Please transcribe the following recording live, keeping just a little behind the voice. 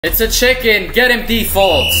It's a chicken. Get him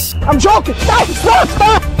defaults. I'm joking. Stop.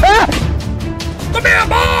 Come here,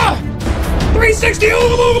 boy. 360.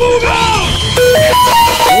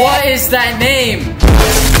 What is that name?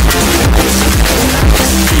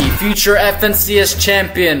 The future FNCS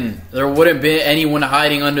champion. There wouldn't be anyone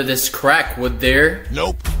hiding under this crack, would there?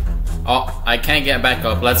 Nope. Oh, I can't get back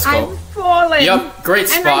up. Let's go. I'm falling. Yup, great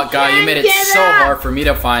spot, guy. You made it so hard for me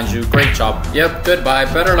to find you. Great job. Yep, goodbye.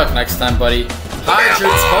 Better luck next time, buddy. Hide your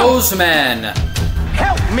toes, man.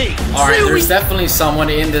 Help me. Alright, there's definitely someone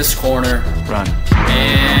in this corner. Run.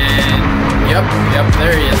 And yep,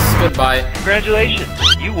 there he is. Goodbye. Congratulations,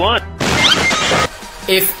 you won.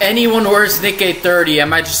 If anyone wears Nick 830, I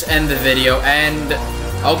might just end the video. And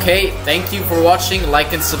okay, thank you for watching.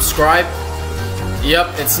 Like and subscribe.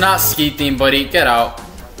 Yep, it's not ski theme, buddy. Get out.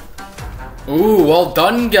 Ooh, well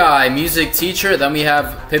done, guy. Music teacher. Then we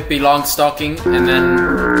have Pippi Longstocking, and then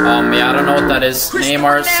yeah, I don't know what that is.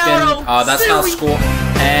 Neymar skin. That's not school.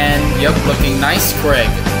 And yep, looking nice, Craig.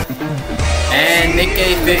 And Nick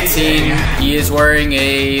 815. He is wearing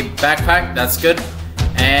a backpack. That's good.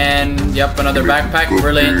 And yep, another backpack.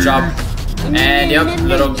 Brilliant job. And yep,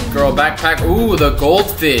 little girl backpack. Ooh, the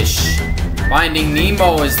goldfish. Finding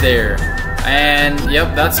Nemo is there. And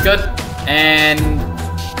yep, that's good. And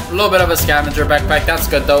a little bit of a scavenger backpack. That's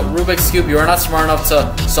good though. Rubik's Cube, you are not smart enough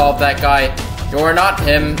to solve that guy. You are not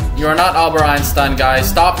him. You are not Albert Einstein, guys.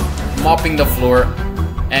 Stop mopping the floor.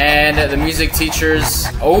 And the music teachers.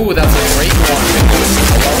 Oh, that's a great one.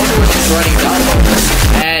 I wonder what she's writing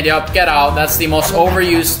down. And yep, get out. That's the most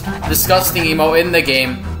overused, disgusting emo in the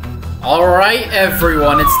game. Alright,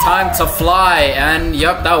 everyone, it's time to fly. And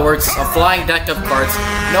yep, that works. A flying deck of cards.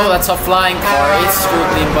 No, that's a flying car. It's school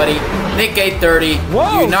theme, buddy. Nick 830.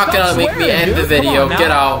 You're not gonna make me end the video. Get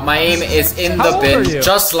out. My aim is in the bin,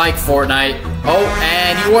 just like Fortnite. Oh,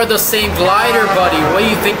 and you are the same glider, buddy. What do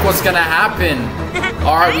you think was gonna happen?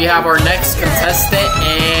 Alright, we have our next contestant.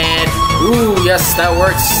 And ooh, yes, that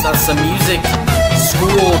works. That's a music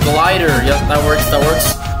school glider. Yep, that works.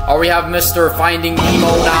 Oh, we have Mr. Finding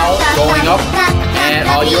Nemo now, going up. And,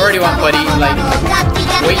 oh, you already won, buddy. Like,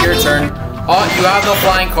 wait your turn. Oh, you have the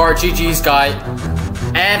flying car. GG's, guy.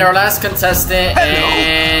 And our last contestant,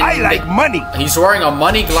 and I like money. He's wearing a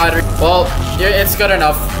money glider. Well, it's good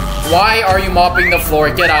enough. Why are you mopping the floor?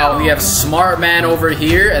 Get out. We have Smart Man over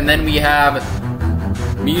here, and then we have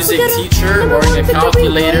music teacher wearing a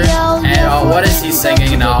calculator. And what is he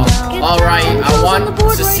singing now? Alright, I want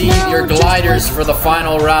to see your gliders for the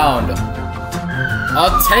final round.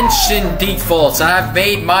 Attention defaults, I have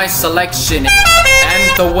made my selection.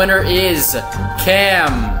 And the winner is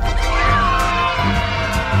Cam.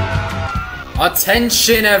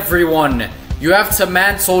 Attention everyone. You have to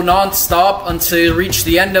mantle non-stop until you reach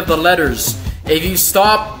the end of the letters. If you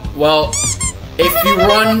stop, well, if you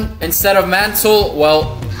run instead of mantle,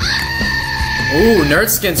 well... Ooh,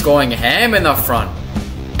 Nerdskin's going ham in the front.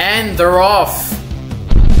 And they're off.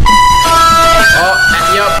 Oh,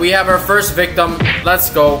 yep, we have our first victim. Let's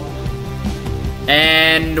go.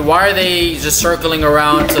 And why are they just circling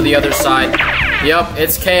around to the other side? Yep,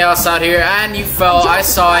 it's chaos out here. And you fell. I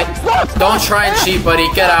saw it. Don't try and cheat, buddy.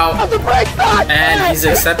 Get out. And he's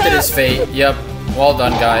accepted his fate. Yep. Well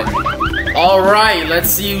done, guy. Alright, let's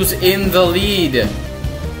see who's in the lead.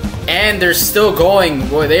 And they're still going.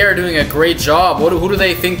 Boy, they are doing a great job. Who do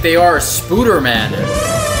they think they are? Spooderman.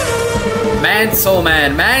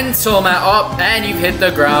 Manselman. Oh, and you've hit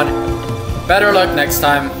the ground. Better luck next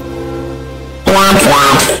time.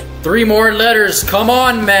 3 more letters. Come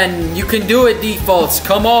on, men. You can do it, defaults.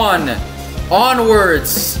 Come on.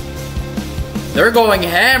 Onwards. They're going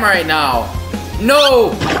ham right now.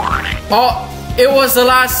 No. Oh, it was the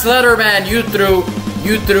last letter, man. You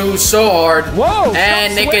threw so hard. Whoa,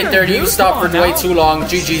 and Nick 830, you stopped for way too long.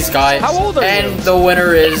 GG's, guy. How old are and you? the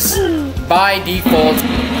winner is, by default,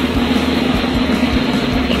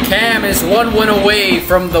 Cam is 1 win away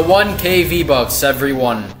from the 1K V-Bucks,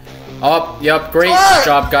 everyone. Oh, yep, great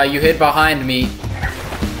job, guy. You hid behind me.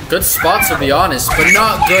 Good spot, to be honest, but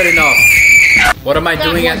not good enough. What am I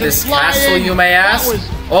doing at this castle, you may ask?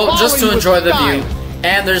 Oh, just to enjoy the view.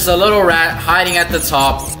 And there's a little rat hiding at the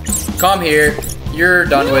top. Come here. You're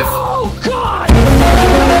done with. Oh, God!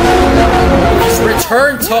 He's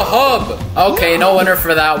returned to hub. Okay, no winner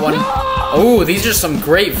for that one. Oh, these are some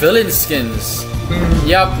great villain skins.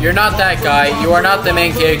 Yep, you're not that guy. You are not the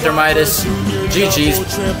main character, Midas. GG's.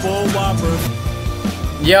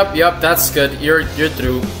 Yep, that's good. You're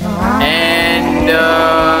through. And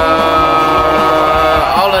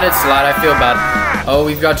I'll let it slide. I feel bad. Oh,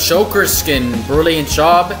 we've got Joker skin. Brilliant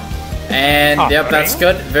job. And yep, that's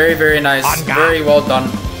good. Very, very nice. Very well done.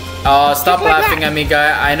 Stop laughing at me,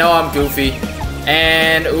 guy. I know I'm goofy.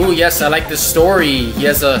 And, ooh, yes, I like the story. He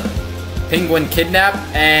has a penguin kidnap.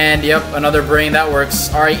 And, yep, another brain. That works.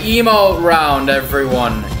 Alright, emo round,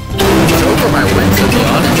 everyone. Joker might win, to be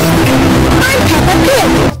honest.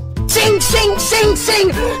 Sing, sing, sing,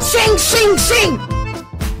 sing, sing, sing, sing.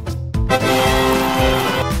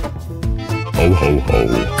 Ho, ho,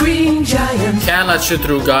 ho. Green giant. Can't let you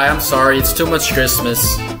through, guy. I'm sorry. It's too much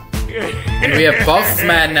Christmas. And we have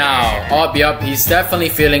Buffman now. Oh, yep. He's definitely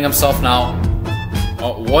feeling himself now.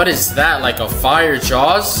 Oh, what is that? Like a fire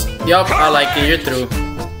jaws? Yup, I like it. You're through.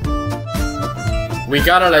 We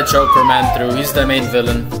gotta let Joker Man through. He's the main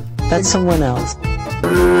villain. That's someone else.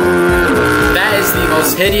 That is the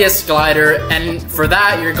most hideous glider, and for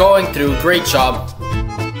that, you're going through. Great job.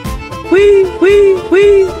 Wee.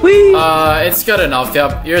 It's good enough.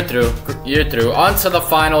 Yep, you're through. You're through. On to the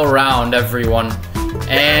final round, everyone.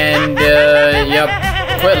 And, yep,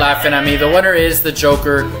 quit laughing at me. The winner is the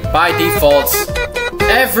Joker by default.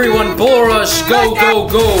 Everyone, bull rush, go, go,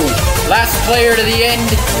 go. Last player to the end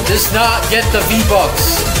does not get the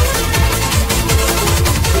V-Bucks.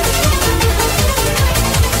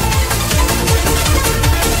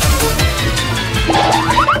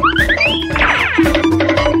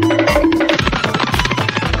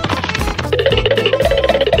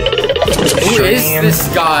 Who is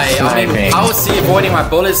this guy? I mean, how is he avoiding my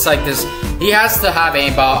bullets like this? He has to have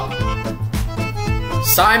aimbot.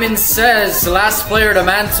 Simon says, last player to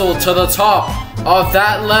mantle to the top of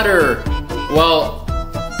that letter. Well...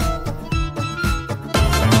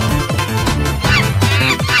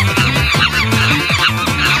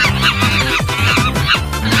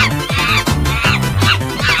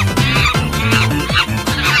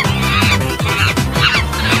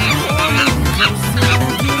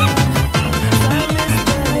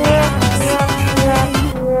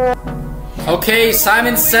 Okay,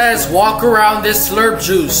 Simon says, walk around this slurp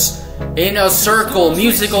juice in a circle,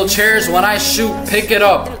 musical chairs. When I shoot, pick it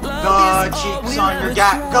up. The cheeks on your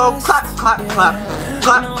gat, go clap, clap, clap,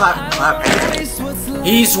 clap, clap, clap.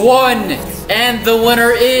 He's won, and the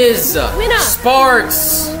winner is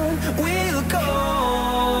Sparks.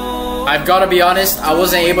 I've got to be honest, I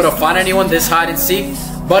wasn't able to find anyone this hide and seek,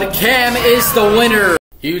 but Cam is the winner.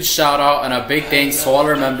 Huge shout out and a big thanks to all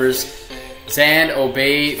our members. Zan,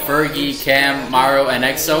 Obey, Fergie, Cam, Mario, and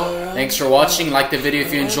EXO. Thanks for watching. Like the video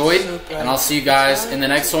if you enjoyed. And I'll see you guys in the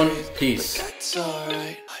next one. Peace.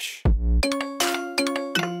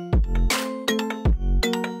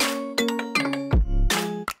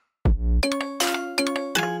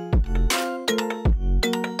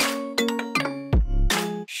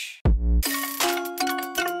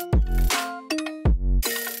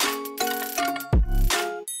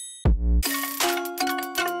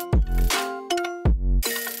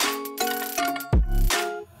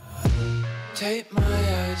 Take my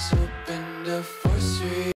eyes open to force you.